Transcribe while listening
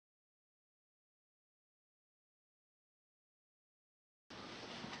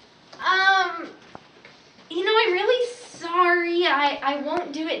really sorry. I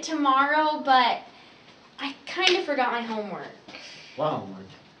won't do it tomorrow, but I kind of forgot my homework. What homework?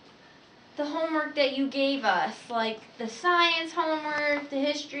 The homework that you gave us, like the science homework, the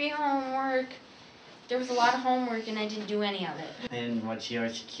history homework. There was a lot of homework and I didn't do any of it. And what's your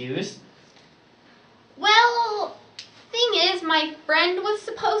excuse? Well, thing is, my friend was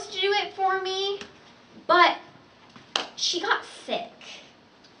supposed to do it for me, but she got sick.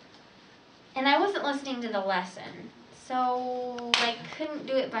 And I wasn't listening to the lesson, so I couldn't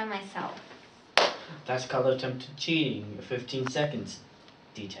do it by myself. That's called attempted cheating. 15 seconds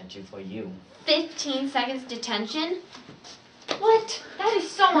detention for you. 15 seconds detention? What? That is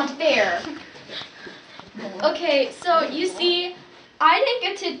so unfair. Okay, so you see, I didn't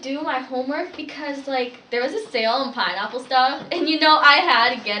get to do my homework because, like, there was a sale on pineapple stuff, and you know I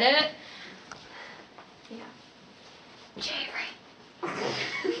had to get it. Yeah. Jay,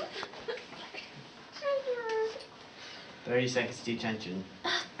 30 seconds detention.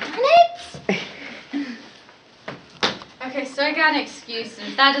 Darn it! Okay, so I got an excuse.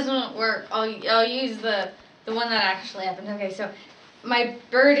 If that doesn't work, I'll use the one that actually happened. Okay, so my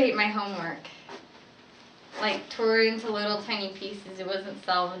bird ate my homework. Like, tore it into little tiny pieces. It wasn't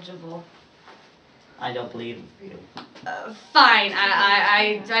salvageable. I don't believe you. Fine.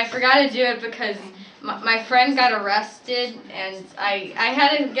 I forgot to do it because my friend got arrested and I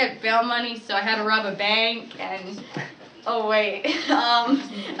had to get bail money, so I had to rob a bank and. Oh wait. Never mind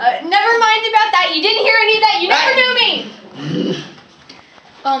about that. You didn't hear any of that. You never knew me.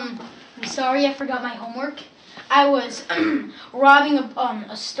 I'm sorry, I forgot my homework. I was robbing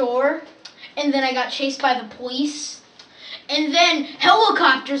a store, and then I got chased by the police. And then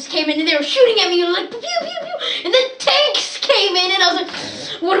helicopters came in, and they were shooting at me, like, pew, pew, pew. And then tanks came in, and I was like,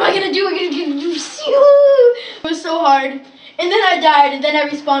 what am I going to do? It was so hard. And then I died, and then I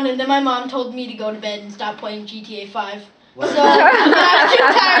respawned, and then my mom told me to go to bed and stop playing GTA 5. What? So I was too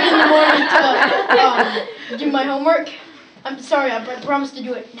tired in the morning to do my homework. I'm sorry, I promise to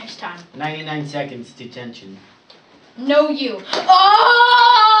do it next time. 99 seconds detention. No, you.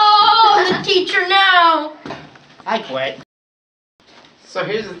 Oh, the teacher now. I quit. So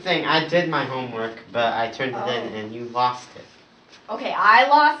here's the thing, I did my homework, but I turned it in and you lost it. Okay, I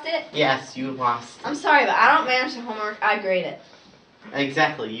lost it. Yes, you lost it. I'm sorry, but I don't manage the homework. I grade it.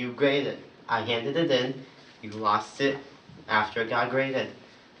 Exactly, you graded. I handed it in, you lost it after it got graded.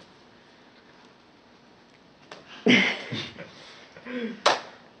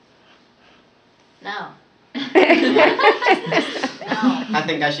 No. I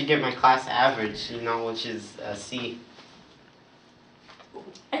think I should get my class average, which is a C.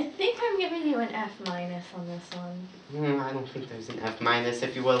 I think I'm giving you an F- on this one. I don't think there's an F-.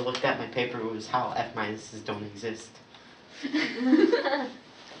 If you would have looked at my paper, it was how F-s don't exist. Do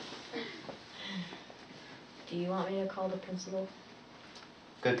you want me to call the principal?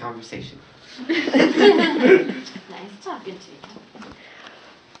 Good conversation. Nice talking to you.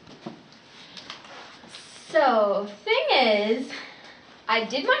 So, thing is, I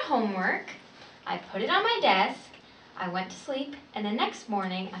did my homework, I put it on my desk, I went to sleep, and the next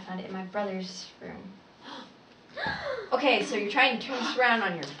morning I found it in my brother's room. Okay, so you're trying to turn this around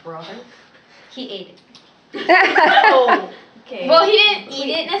on your brother? He ate it. Oh, okay. Well, he didn't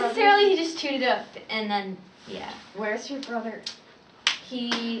eat it necessarily, he just chewed it up, and then, yeah. where's your brother?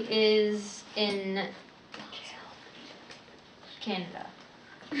 He is in Canada.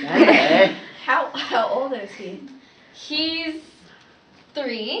 Hey. How old is he? He's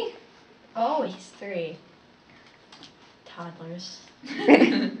 3. Oh, he's 3. Toddlers.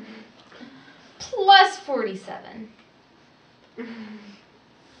 Plus 47.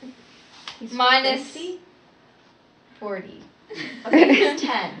 He's Minus 50? 40. Okay, he's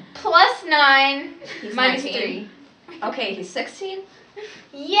 10. Plus 9. He's Minus 19. Okay, he's 16. 3.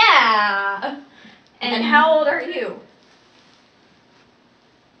 Yeah. And how old are you?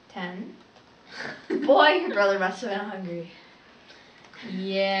 10. Boy, your brother must have been hungry.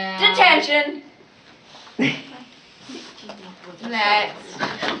 Yeah. Detention. Next.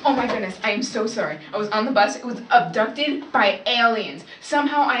 Oh my goodness, I am so sorry. I was on the bus, it was abducted by aliens.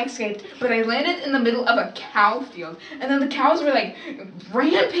 Somehow I escaped, but I landed in the middle of a cow field. And then the cows were like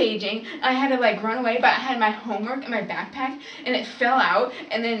rampaging. I had to like run away, but I had my homework in my backpack and it fell out.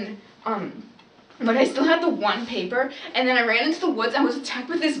 And then, but I still had the one paper. And then I ran into the woods and was attacked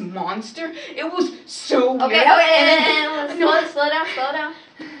with this monster. It was so weird. Okay, slow down.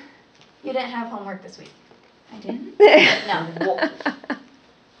 You didn't have homework this week. I didn't? No.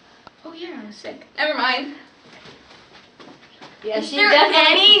 Oh yeah, I was sick. Never mind. Yes, Is there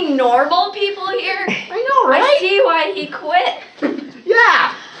any normal people here? I know, right? I see why he quit.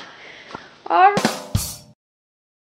 Yeah. All right.